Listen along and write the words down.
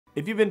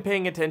If you've been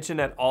paying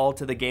attention at all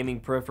to the gaming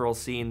peripheral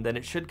scene, then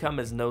it should come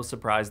as no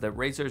surprise that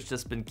Razer's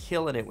just been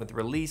killing it with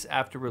release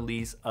after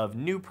release of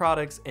new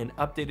products and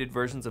updated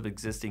versions of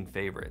existing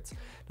favorites.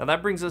 Now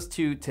that brings us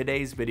to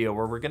today's video,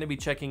 where we're going to be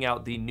checking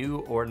out the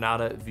new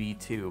Ornata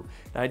V2.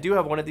 Now I do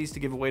have one of these to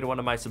give away to one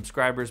of my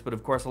subscribers, but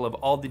of course I'll have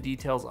all the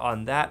details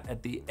on that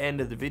at the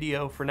end of the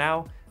video. For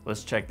now,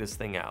 let's check this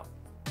thing out.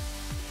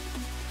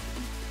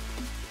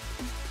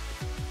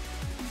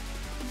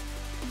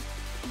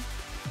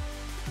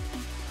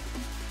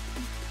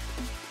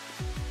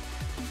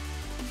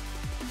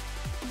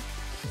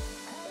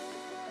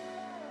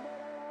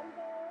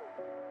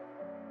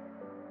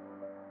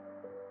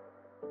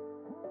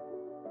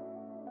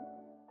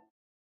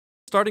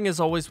 Starting as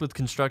always with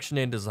construction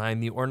and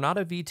design, the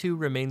Ornata V2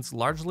 remains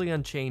largely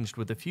unchanged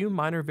with a few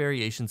minor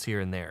variations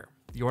here and there.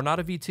 The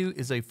Ornata V2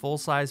 is a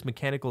full-size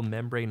mechanical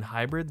membrane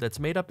hybrid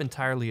that's made up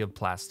entirely of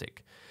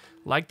plastic.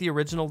 Like the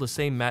original, the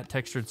same matte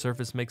textured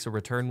surface makes a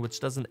return, which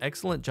does an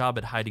excellent job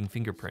at hiding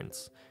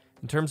fingerprints.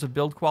 In terms of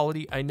build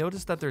quality, I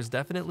noticed that there's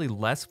definitely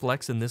less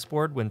flex in this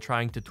board when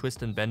trying to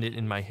twist and bend it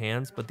in my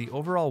hands, but the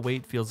overall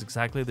weight feels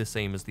exactly the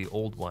same as the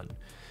old one.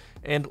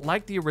 And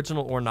like the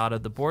original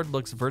Ornata, the board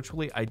looks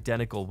virtually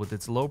identical with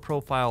its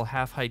low-profile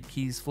half-height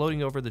keys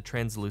floating over the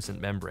translucent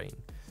membrane.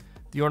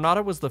 The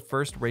Ornata was the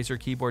first Razer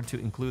keyboard to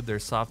include their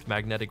soft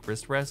magnetic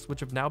wrist rests,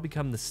 which have now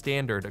become the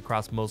standard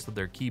across most of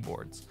their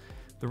keyboards.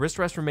 The wrist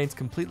rest remains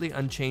completely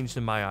unchanged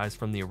in my eyes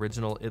from the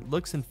original. It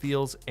looks and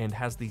feels and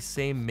has the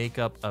same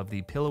makeup of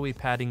the pillowy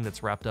padding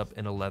that's wrapped up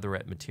in a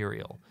leatherette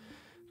material.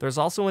 There's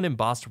also an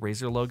embossed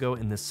Razer logo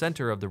in the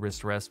center of the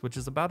wrist rest, which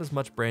is about as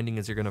much branding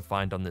as you're going to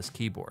find on this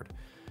keyboard.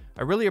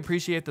 I really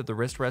appreciate that the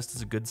wrist rest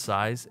is a good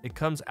size. It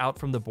comes out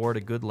from the board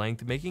a good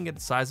length, making it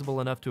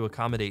sizable enough to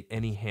accommodate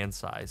any hand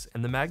size,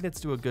 and the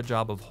magnets do a good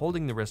job of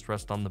holding the wrist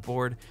rest on the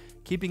board,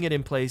 keeping it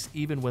in place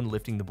even when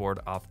lifting the board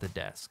off the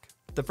desk.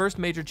 The first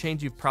major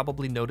change you've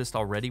probably noticed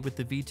already with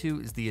the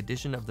V2 is the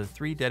addition of the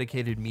 3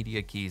 dedicated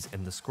media keys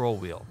and the scroll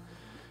wheel.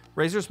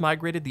 Razer's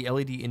migrated the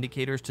LED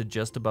indicators to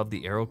just above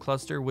the arrow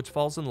cluster, which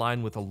falls in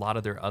line with a lot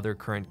of their other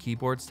current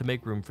keyboards to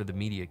make room for the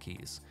media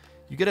keys.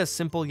 You get a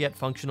simple yet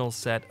functional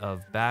set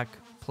of back,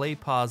 play,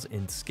 pause,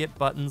 and skip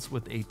buttons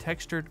with a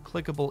textured,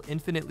 clickable,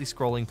 infinitely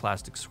scrolling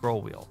plastic scroll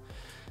wheel.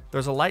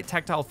 There's a light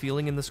tactile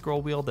feeling in the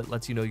scroll wheel that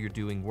lets you know you're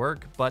doing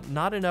work, but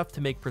not enough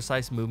to make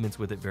precise movements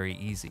with it very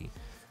easy.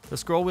 The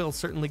scroll wheel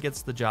certainly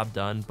gets the job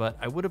done, but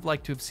I would have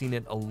liked to have seen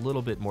it a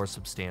little bit more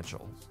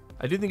substantial.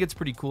 I do think it's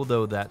pretty cool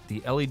though that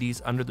the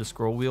LEDs under the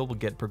scroll wheel will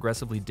get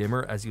progressively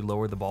dimmer as you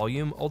lower the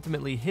volume,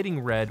 ultimately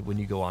hitting red when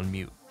you go on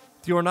mute.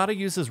 The Ornata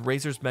uses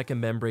Razer's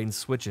mecha-membrane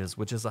switches,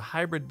 which is a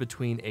hybrid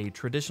between a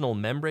traditional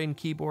membrane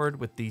keyboard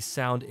with the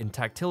sound and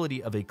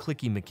tactility of a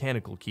clicky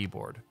mechanical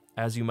keyboard.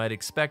 As you might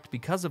expect,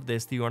 because of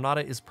this, the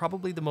Ornata is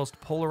probably the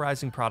most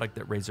polarizing product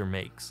that Razer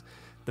makes.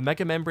 The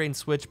mecha-membrane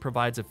switch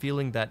provides a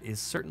feeling that is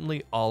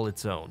certainly all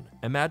its own.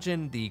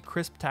 Imagine the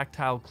crisp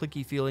tactile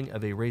clicky feeling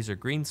of a Razer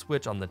green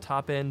switch on the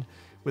top end,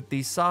 with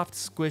the soft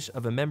squish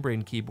of a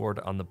membrane keyboard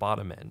on the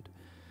bottom end.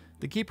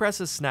 The key press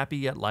is snappy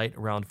yet light,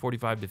 around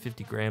 45 to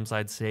 50 grams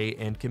I'd say,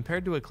 and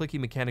compared to a clicky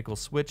mechanical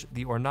switch,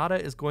 the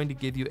Ornata is going to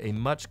give you a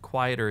much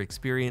quieter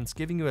experience,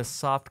 giving you a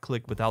soft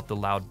click without the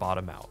loud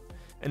bottom out.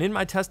 And in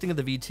my testing of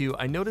the V2,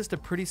 I noticed a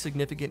pretty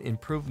significant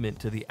improvement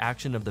to the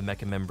action of the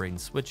mecha-membrane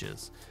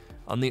switches.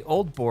 On the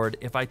old board,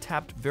 if I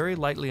tapped very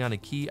lightly on a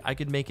key, I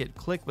could make it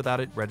click without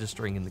it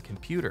registering in the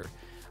computer.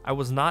 I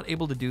was not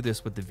able to do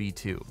this with the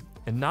V2,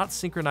 and not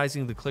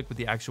synchronizing the click with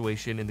the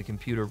actuation in the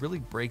computer really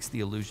breaks the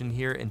illusion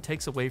here and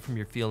takes away from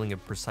your feeling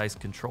of precise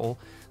control,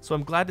 so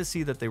I'm glad to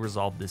see that they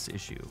resolved this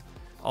issue.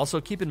 Also,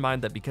 keep in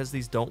mind that because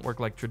these don't work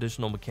like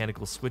traditional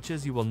mechanical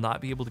switches, you will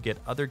not be able to get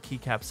other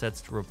keycap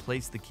sets to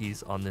replace the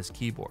keys on this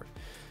keyboard.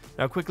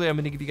 Now quickly, I'm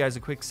going to give you guys a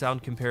quick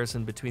sound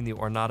comparison between the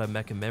Ornata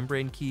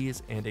mecha-membrane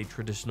keys and a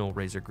traditional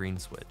Razer green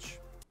switch.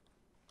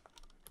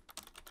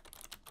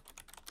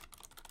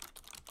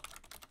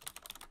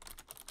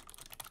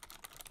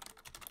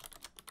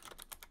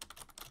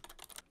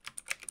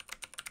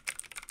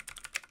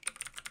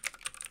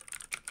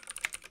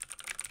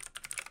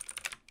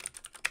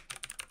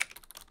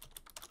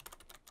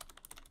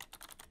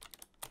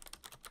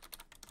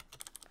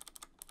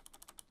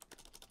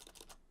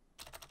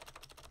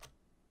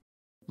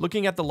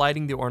 Looking at the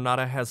lighting, the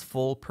Ornata has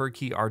full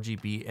per-key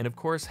RGB and of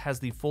course has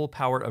the full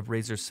power of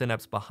Razer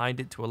Synapse behind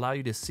it to allow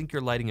you to sync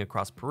your lighting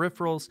across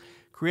peripherals,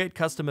 create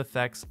custom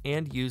effects,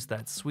 and use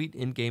that sweet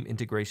in-game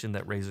integration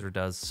that Razer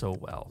does so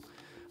well.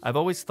 I've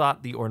always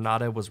thought the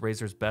Ornata was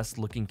Razer's best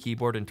looking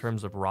keyboard in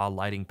terms of raw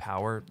lighting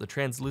power. The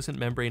translucent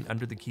membrane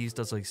under the keys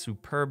does a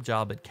superb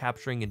job at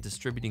capturing and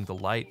distributing the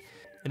light,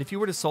 and if you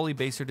were to solely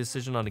base your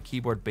decision on a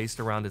keyboard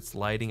based around its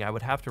lighting, I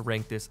would have to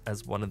rank this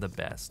as one of the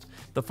best.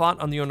 The font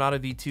on the Ornata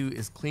V2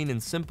 is clean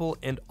and simple,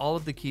 and all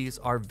of the keys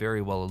are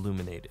very well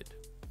illuminated.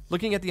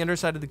 Looking at the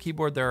underside of the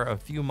keyboard, there are a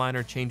few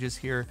minor changes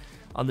here.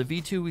 On the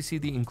V2, we see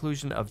the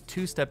inclusion of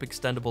 2-step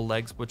extendable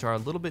legs, which are a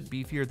little bit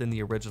beefier than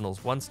the original's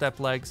 1-step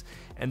legs,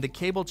 and the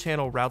cable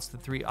channel routes the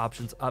 3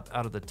 options up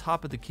out of the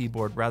top of the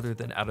keyboard rather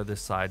than out of the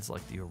sides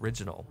like the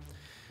original.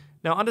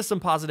 Now onto some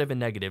positive and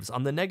negatives.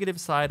 On the negative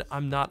side,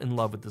 I'm not in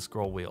love with the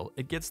scroll wheel.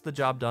 It gets the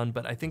job done,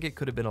 but I think it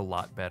could have been a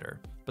lot better.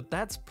 But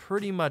that's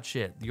pretty much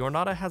it. The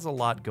Ornata has a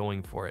lot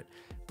going for it.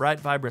 Bright,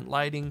 vibrant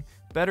lighting,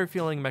 better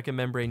feeling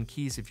mecha-membrane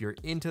keys if you're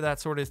into that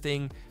sort of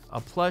thing,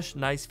 a plush,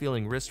 nice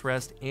feeling wrist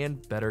rest,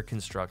 and better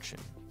construction.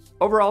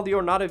 Overall, the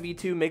Ornata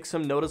V2 makes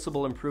some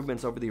noticeable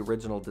improvements over the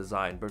original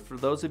design, but for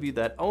those of you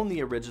that own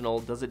the original,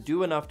 does it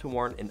do enough to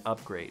warrant an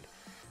upgrade?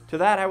 To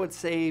that, I would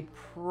say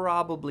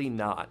probably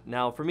not.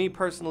 Now, for me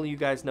personally, you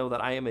guys know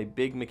that I am a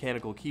big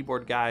mechanical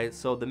keyboard guy,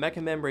 so the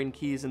mecha-membrane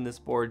keys in this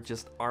board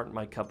just aren't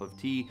my cup of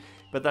tea,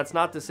 but that's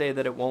not to say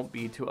that it won't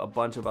be to a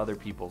bunch of other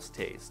people's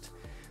taste.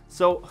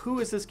 So who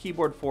is this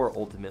keyboard for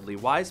ultimately?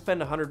 Why spend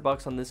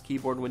 $100 on this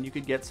keyboard when you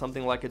could get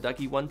something like a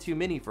Ducky 1-2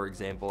 Mini, for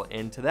example?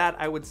 And to that,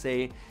 I would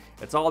say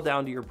it's all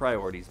down to your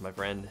priorities, my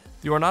friend.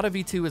 The Ornata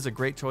V2 is a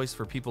great choice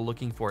for people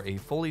looking for a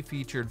fully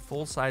featured,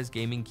 full-size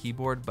gaming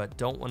keyboard but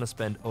don't want to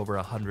spend over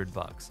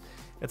 $100.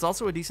 It's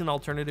also a decent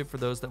alternative for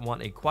those that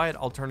want a quiet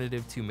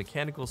alternative to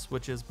mechanical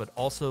switches but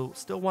also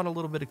still want a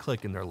little bit of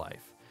click in their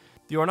life.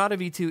 The Ornata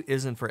V2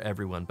 isn't for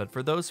everyone, but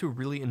for those who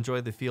really enjoy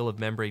the feel of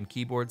membrane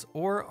keyboards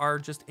or are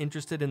just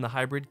interested in the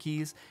hybrid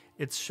keys,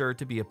 it's sure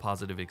to be a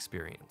positive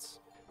experience.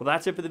 Well,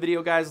 that's it for the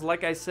video, guys.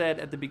 Like I said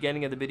at the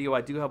beginning of the video,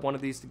 I do have one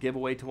of these to give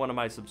away to one of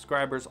my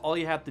subscribers. All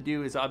you have to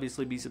do is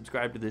obviously be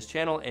subscribed to this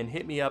channel and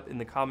hit me up in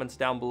the comments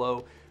down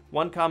below.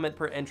 1 comment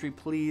per entry,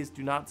 please.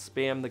 Do not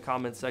spam the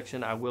comment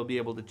section. I will be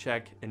able to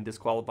check and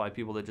disqualify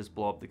people that just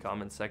blow up the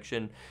comment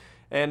section.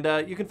 And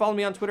you can follow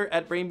me on Twitter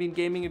at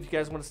BrainBeanGaming if you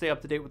guys want to stay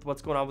up to date with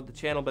what's going on with the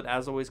channel. But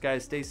as always,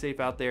 guys, stay safe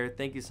out there.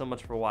 Thank you so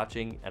much for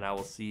watching, and I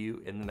will see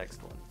you in the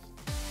next one.